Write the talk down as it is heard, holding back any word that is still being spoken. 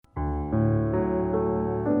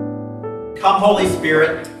Come, Holy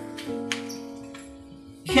Spirit,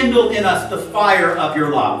 kindle in us the fire of your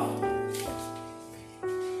love.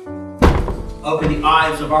 Open the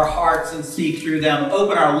eyes of our hearts and see through them.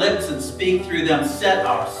 Open our lips and speak through them. Set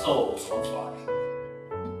our souls on fire.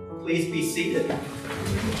 Please be seated.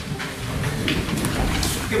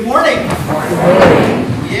 Good morning.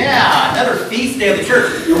 Yeah, another feast day of the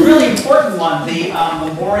church. A really important one, the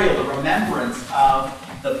memorial, the remembrance of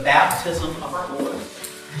the baptism of our Lord.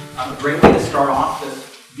 A great way to start off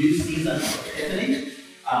this new season of Epiphany.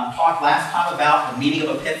 Talked last time about the meaning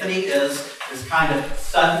of Epiphany is this kind of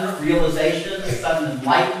sudden realization, a sudden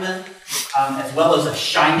enlightenment, as well as a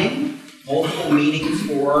shining. Multiple meanings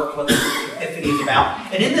for what this Epiphany is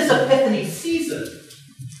about. And in this Epiphany season,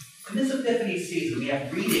 we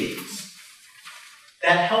have readings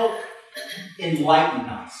that help enlighten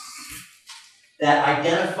us, that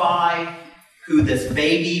identify who this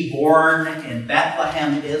baby born in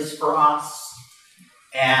Bethlehem is for us,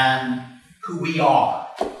 and who we are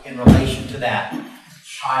in relation to that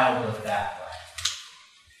child of Bethlehem.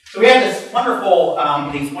 So we have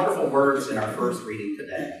these wonderful words in our first reading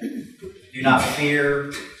today. Do not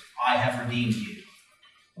fear, I have redeemed you.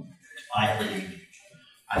 I have redeemed you.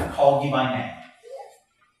 I've called you by name,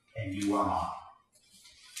 and you are mine.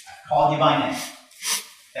 I've called you by name.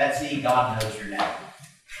 Betsy, God knows your name,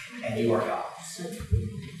 and you are God's.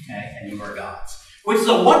 Okay? And you are God's. Which is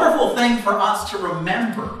a wonderful thing for us to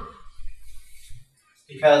remember,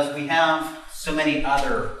 because we have so many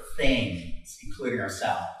other things, including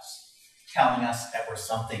ourselves, telling us that we're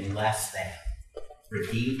something less than,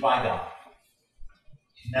 redeemed by God,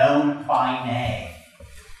 known by name,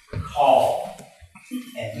 called,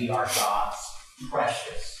 and we are God's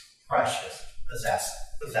precious, precious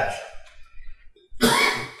possession.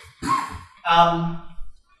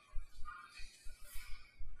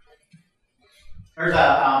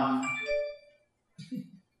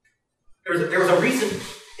 There was a recent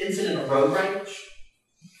incident of road rage.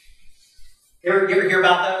 You ever hear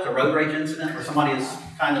about those? A road rage incident where somebody is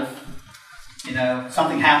kind of,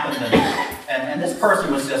 something happened and this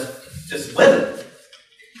person was just livid.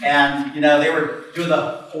 And, they were doing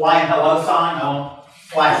the Hawaiian hello sign. I won't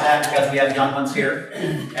flash that because we have young ones here.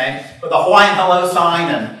 Okay? But the Hawaiian hello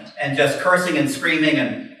sign and just cursing and screaming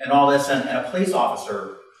and all this. And a police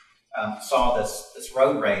officer saw this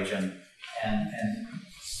road rage and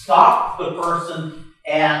stopped the person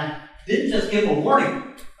and didn't just give a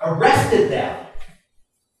warning, arrested them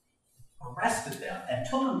and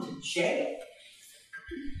took them to jail.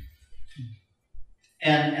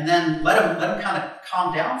 And then let him kind of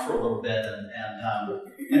calm down for a little bit, and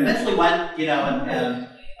eventually went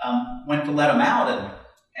went to let him out,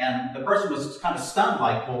 and the person was kind of stunned,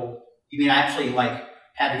 like, well, you mean I actually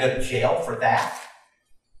had to go to jail for that?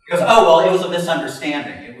 He goes, oh well, it was a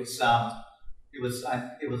misunderstanding. It was a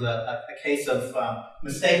case of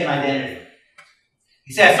mistaken identity.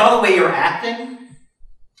 He said, I saw the way you were acting,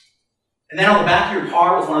 and then on the back of your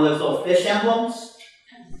car was one of those little fish emblems.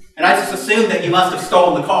 And I just assumed that you must have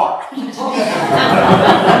stolen the car.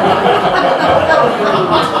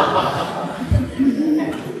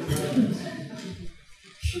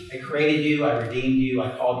 I created you, I redeemed you,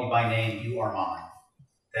 I called you by name, you are mine.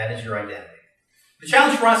 That is your identity. The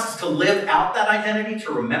challenge for us is to live out that identity,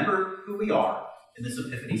 to remember who we are in this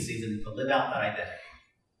Epiphany season, to live out that identity.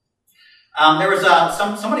 There was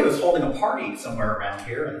somebody was holding a party somewhere around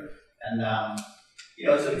here, and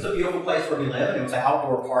it's a beautiful place where we live, and it was an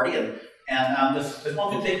outdoor party, and this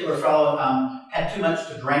one particular fellow had too much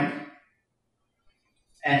to drink,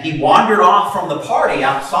 and he wandered off from the party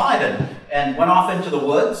outside and went off into the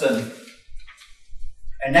woods, and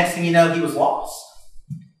next thing you know, he was lost.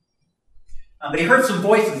 But he heard some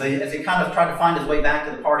voices as he kind of tried to find his way back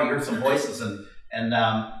to the party. He heard some voices, and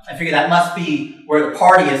I figured that must be where the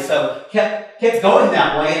party is, so kept going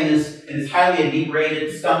that way in his highly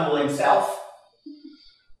inebriated, stumbling self.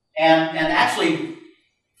 And actually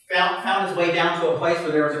found his way down to a place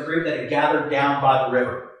where there was a group that had gathered down by the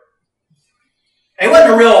river. And he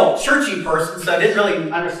wasn't a real churchy person, so I didn't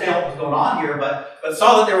really understand what was going on here, but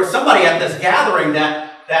saw that there was somebody at this gathering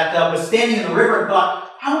that was standing in the river and thought,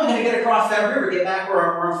 how am I going to get across that river, get back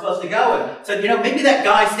where I'm supposed to go? And said, maybe that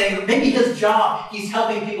guy standing, maybe his job, he's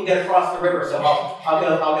helping people get across the river, so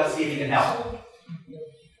I'll go see if he can help.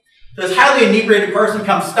 This highly inebriated person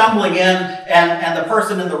comes stumbling in, and the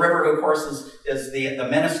person in the river, who of course is the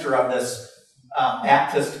minister of this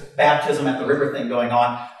baptism at the river thing going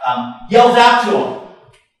on, yells out to him,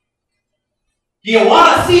 do you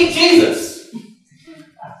want to see Jesus?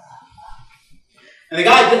 And the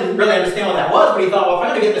guy didn't really understand what that was, but he thought, well, if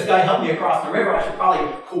I'm going to get this guy to help me across the river, I should probably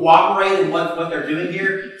cooperate in what they're doing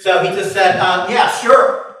here. So he just said, yeah,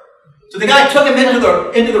 sure. So the guy took him into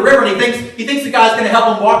the river, and he thinks the guy's going to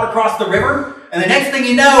help him walk across the river. And the next thing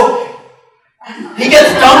you know, he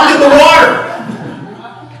gets dumped in the water.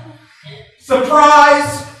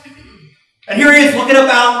 Surprise! And here he is looking up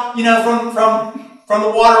out, from the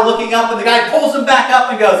water, looking up, and the guy pulls him back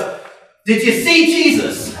up and goes, "Did you see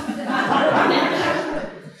Jesus?"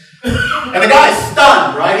 And the guy's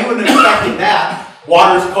stunned, right? He wasn't expecting that.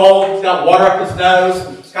 Water's cold, he's got water up his nose,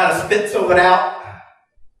 just kind of spits it out.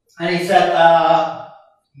 And he said,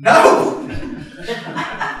 "No."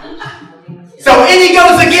 So in he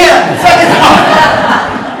goes again, second time.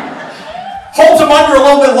 Holds him under a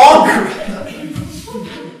little bit longer.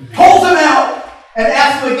 Pulls him out and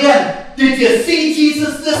asks him again, "Did you see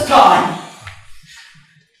Jesus this time?"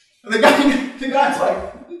 And the guy's like,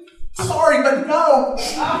 "Sorry, but no."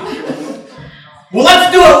 "Well,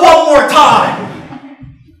 let's do it one more time."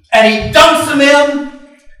 And he dumps him in,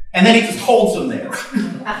 and then he just holds him there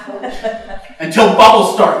until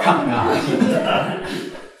bubbles start coming out.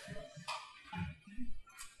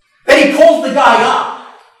 Then he pulls the guy up,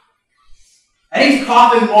 and he's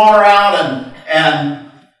coughing water out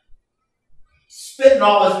and spitting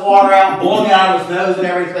all this water out, blowing it out of his nose and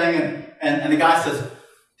everything. And the guy says,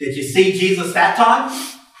 "Did you see Jesus that time?"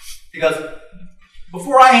 He goes,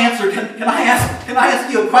 "Before I answer, can I ask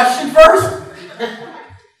you a question first?"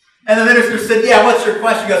 And the minister said, "Yeah, what's your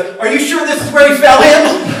question?" He goes, "Are you sure this is where he fell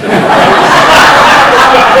in?"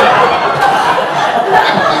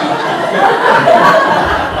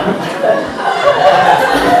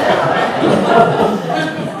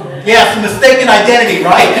 Yes, mistaken identity,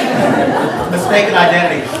 right? Mistaken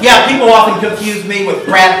identity. Yeah, people often confuse me with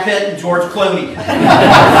Brad Pitt and George Clooney. And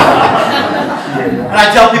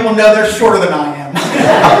I tell people, no, they're shorter than I am.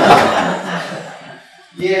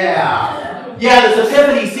 Yeah, this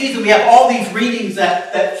Epiphany season, we have all these readings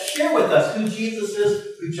that share with us who Jesus is,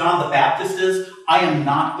 who John the Baptist is. I am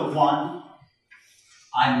not the one.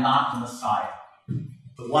 I'm not the Messiah.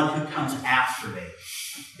 The one who comes after me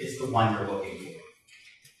is the one you're looking for.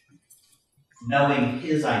 Knowing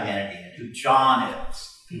his identity and who John is.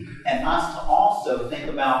 And us to also think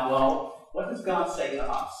about, well, what does God say to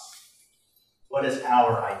us? What is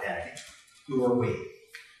our identity? Who are we?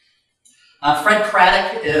 Fred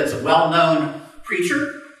Craddock is a well-known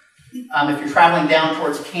preacher. If you're traveling down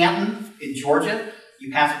towards Canton in Georgia,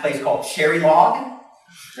 you pass a place called Cherry Log.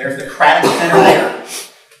 There's the Craddock Center there,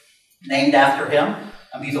 named after him.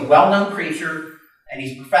 He's a well-known preacher, and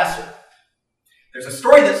he's a professor. There's a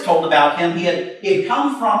story that's told about him. He had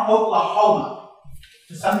come from Oklahoma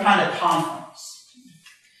to some kind of conference.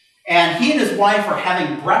 And he and his wife are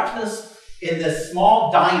having breakfast in this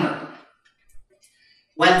small diner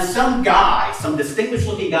when some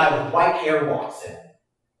distinguished-looking guy with white hair walks in.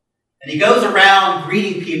 And he goes around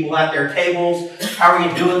greeting people at their tables. "How are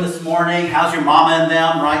you doing this morning? How's your mama and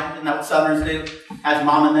them?" Right? Isn't that what Southerners do? How's your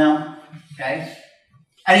mama and them? Okay?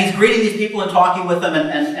 And he's greeting these people and talking with them,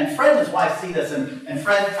 and Fred and his wife see this, and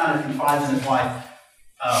Fred kind of confides in his wife,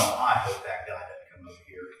 "Oh, I hope that guy doesn't come over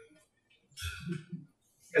here."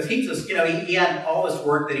 Because he just, he had all this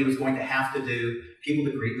work that he was going to have to do, people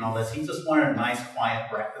to greet and all this. He just wanted a nice, quiet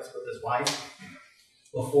breakfast with his wife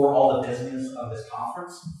before all the business of this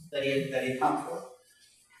conference that he had come for.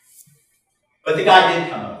 But the guy did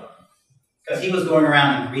come over, because he was going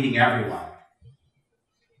around and greeting everyone.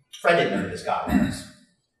 Fred didn't know who this guy was.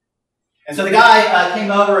 And so the guy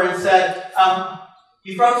came over and said,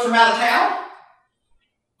 "You folks from out of town?"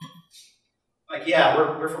 Like, "Yeah,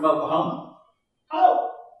 we're from Oklahoma."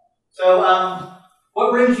 "Oh, so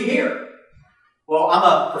what brings you here?" "Well, I'm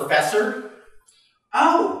a professor."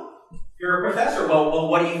 "Oh, you're a professor. Well,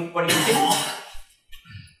 what do you teach?"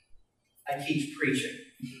 "I teach preaching.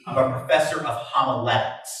 I'm a professor of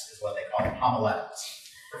homiletics," is what they call it, homiletics.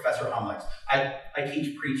 Professor of homiletics. I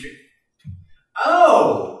teach preaching."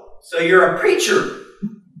 "Oh, so you're a preacher.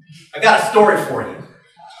 I got a story for you."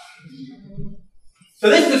 So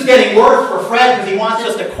this is getting worse for Fred, because he wants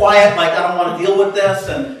just a quiet, I don't want to deal with this.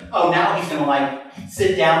 And, now he's going to,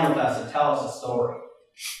 sit down with us and tell us a story.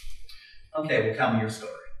 "Okay, well, tell me your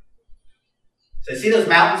story." So see those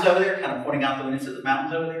mountains over there? Kind of pointing out the windows of the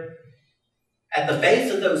mountains over there? At the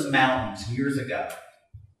base of those mountains, years ago,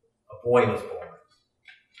 a boy was born.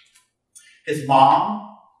 His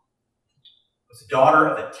mom was the daughter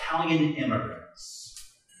of Italian immigrants.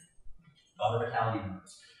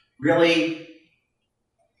 Really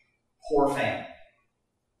poor family.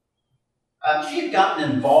 She had gotten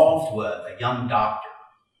involved with a young doctor.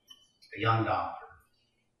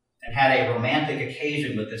 and had a romantic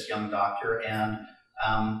occasion with this young doctor, and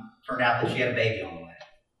turned out that she had a baby on the way.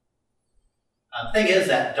 The thing is,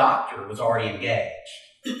 that doctor was already engaged.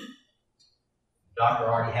 The doctor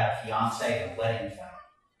already had a fiance and a wedding planned.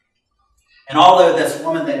 And although this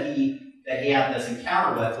woman that he had this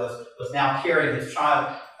encounter with was now carrying his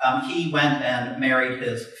child, he went and married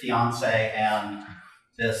his fiance, and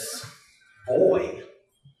this boy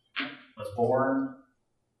was born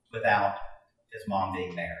without his mom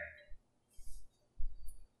being married.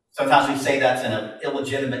 Sometimes we say that's an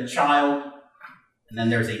illegitimate child, and then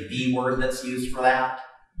there's a B word that's used for that.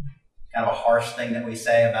 Kind of a harsh thing that we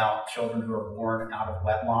say about children who are born out of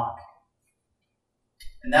wedlock.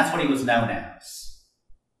 And that's what he was known as.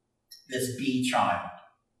 This B child.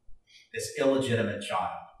 This illegitimate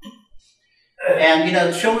child.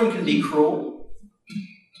 And, children can be cruel.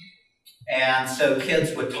 And so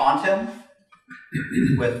kids would taunt him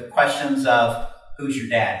with questions of, who's your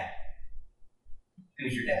daddy?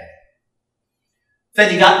 Who's your daddy?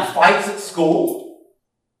 Said he got in fights at school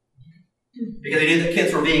because he knew that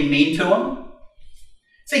kids were being mean to him.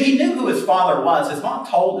 See, he knew who his father was. His mom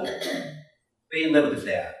told him, but he didn't live with his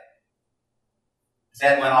dad. His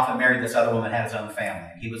dad went off and married this other woman, had his own family.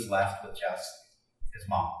 He was left with just his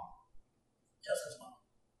mom. Just his mom.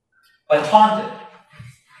 But taunted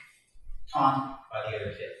by the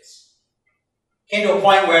other kids. Came to a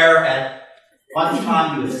point where at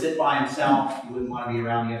lunchtime he would sit by himself. He wouldn't want to be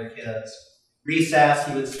around the other kids. Recess,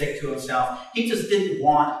 he would stick to himself. He just didn't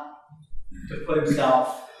want to put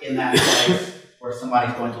himself in that place where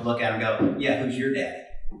somebody's going to look at him and go, yeah, who's your daddy?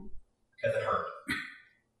 Because it hurt.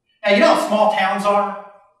 And you know how small towns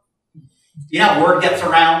are? You know how word gets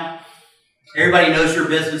around? Everybody knows your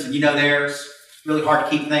business and you know theirs. It's really hard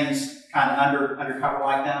to keep things kind of undercover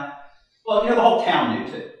like that. Well, the whole town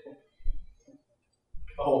knew too.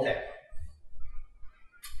 The whole town.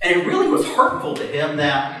 And it really was hurtful to him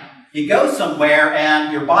that you go somewhere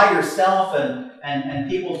and you're by yourself and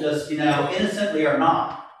people just, innocently or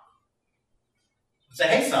not, say,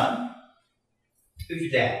 hey son, who's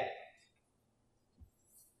your dad?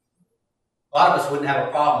 A lot of us wouldn't have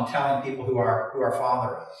a problem telling people who our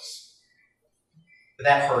father is. But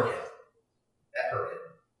that hurt him. That hurt him.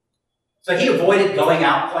 So he avoided going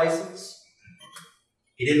out places.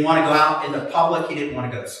 He didn't want to go out into public. He didn't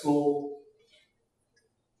want to go to school.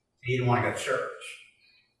 He didn't want to go to church.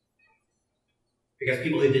 Because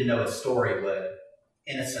people who didn't know his story would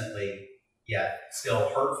innocently, yet still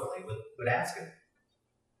hurtfully, would ask him,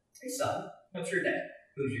 hey son, what's your name?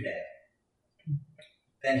 Who's your dad?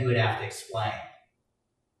 Then he would have to explain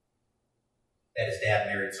that his dad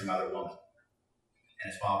married some other woman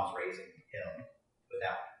and his mom was raising him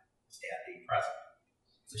without his dad being present.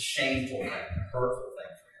 It's a shameful thing, a hurtful thing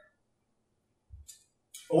for him.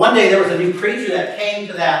 But one day there was a new preacher that came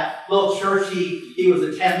to that little church he was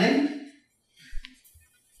attending.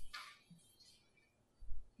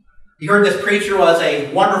 He heard this preacher was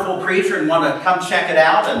a wonderful preacher and wanted to come check it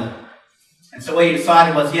out. And so what he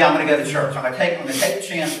decided was, I'm going to go to church. I'm going to take the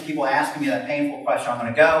chance that people asking me that painful question. I'm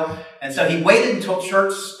going to go. And so he waited until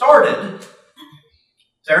church started.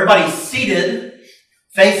 So everybody's seated,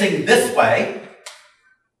 facing this way,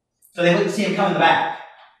 so they wouldn't see him come in the back.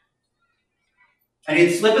 And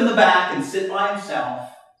he'd slip in the back and sit by himself,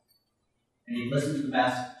 and he'd listen to the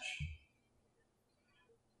message.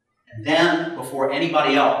 And then, before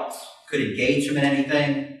anybody else could engage him in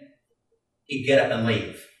anything, he'd get up and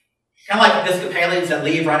leave. Kind of like Episcopalians that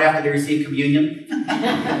leave right after they receive communion.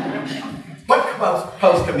 What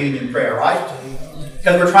post-communion prayer, right?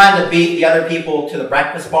 Because we're trying to beat the other people to the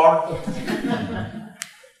breakfast bar.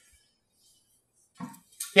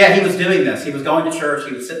 Yeah, he was doing this. He was going to church.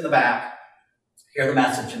 He would sit in the back, hear the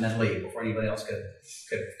message, and then leave before anybody else could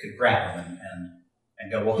grab him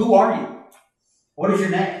and go, well, who are you? What is your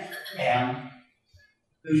name? And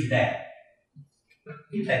who's your dad?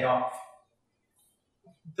 You take off.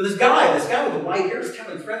 So this guy with the white hair is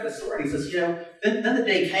coming throughout the story. He says, then the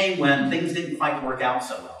day came when things didn't quite work out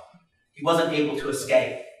so well. He wasn't able to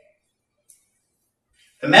escape.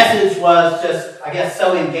 The message was just,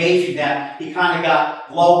 so engaging that he kind of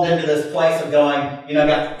got lulled into this place of going,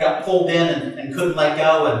 got pulled in and couldn't let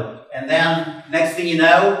go. And then, next thing you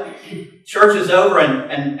know, church is over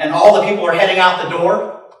and all the people are heading out the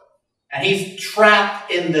door. And he's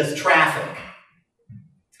trapped in this traffic.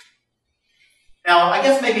 Now, I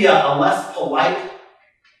guess maybe a less polite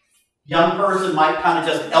young person might kind of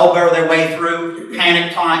just elbow their way through,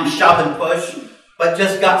 panic time, shove and push, but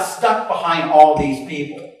just got stuck behind all these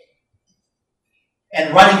people.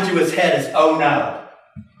 And running through his head is, oh no,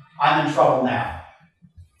 I'm in trouble now.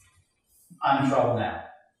 I'm in trouble now.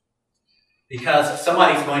 Because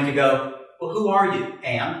somebody's going to go, well, who are you?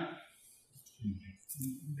 And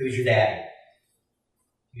who's your daddy?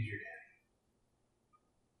 Who's your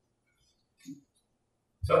daddy?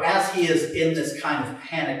 So as he is in this kind of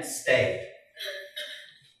panicked state,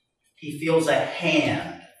 he feels a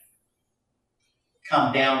hand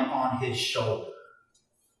come down on his shoulder.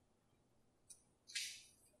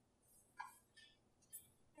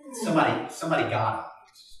 Somebody got him.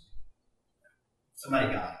 Somebody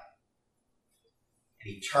got him.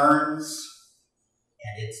 And he turns,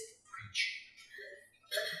 and it's the preacher.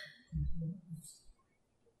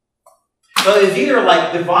 So it's either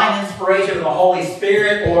like divine inspiration of the Holy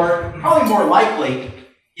Spirit, or probably more likely,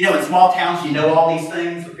 in small towns you know all these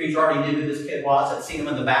things. The preacher already knew who this kid was, had seen him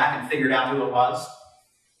in the back and figured out who it was.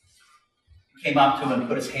 He came up to him and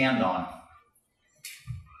put his hand on him.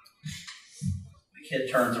 The kid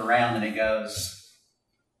turns around and he goes,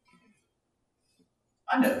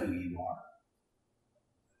 I know who you are.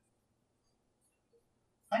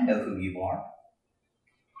 I know who you are.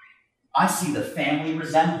 I see the family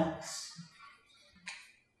resemblance.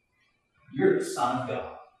 You're the Son of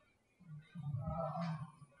God.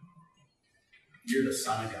 You're the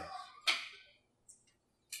Son of God.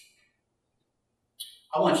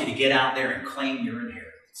 I want you to get out there and claim your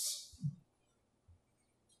inheritance.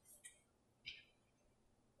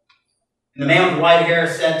 And the man with the white hair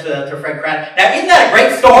said to Fred Craddock, now isn't that a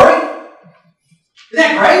great story? Isn't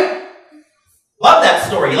that great? Love that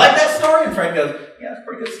story. You like that story? And Fred goes, yeah, it's a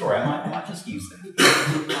pretty good story. I might just use that.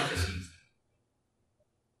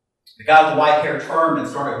 The guy with the white hair turned and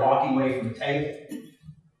started walking away from the table.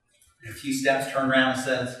 And a few steps turned around and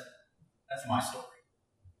says, that's my story.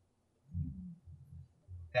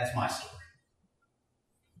 That's my story.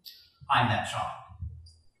 I'm that child.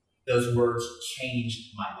 Those words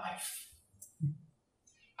changed my life.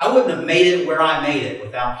 I wouldn't have made it where I made it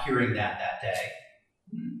without hearing that day.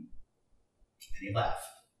 And he left.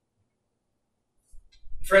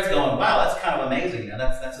 Fred's going, wow, that's kind of amazing.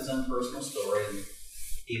 That's his own personal story. And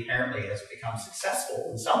he apparently has become successful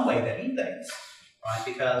in some way that he thinks, right?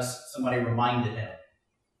 Because somebody reminded him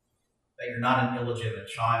that you're not an illegitimate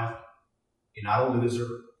child. You're not a loser.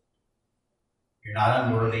 You're not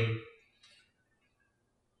unworthy.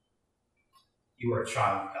 You are a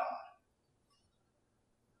child of God.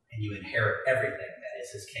 And you inherit everything that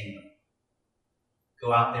is his kingdom.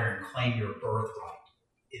 Go out there and claim your birthright.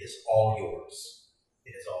 It is all yours.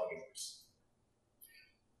 It is all yours.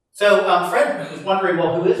 So Fred was wondering,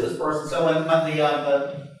 well, who is this person? So when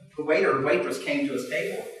the waiter or waitress came to his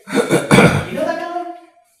table, you know that guy?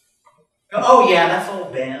 Oh, yeah, that's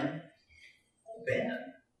old Ben. Old Ben.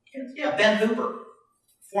 Yeah, Ben Hooper,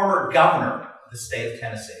 former governor of the state of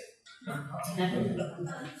Tennessee.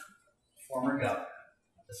 Former governor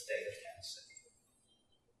of the state of Tennessee.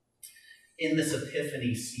 In this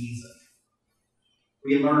Epiphany season,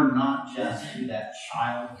 we learn not just who that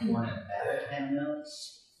child born in Bethlehem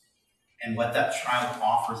is, and what that child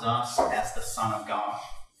offers us as the Son of God.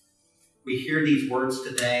 We hear these words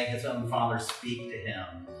today, his own Father speak to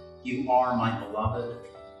him. You are my beloved,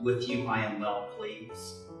 with you I am well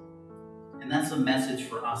pleased. And that's a message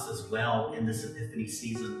for us as well in this Epiphany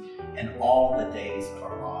season and all the days of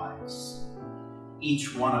our lives.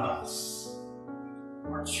 Each one of us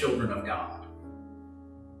are children of God.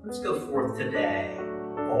 Let's go forth today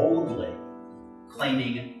boldly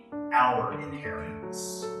claiming our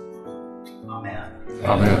inheritance. Amen.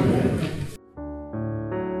 Amen.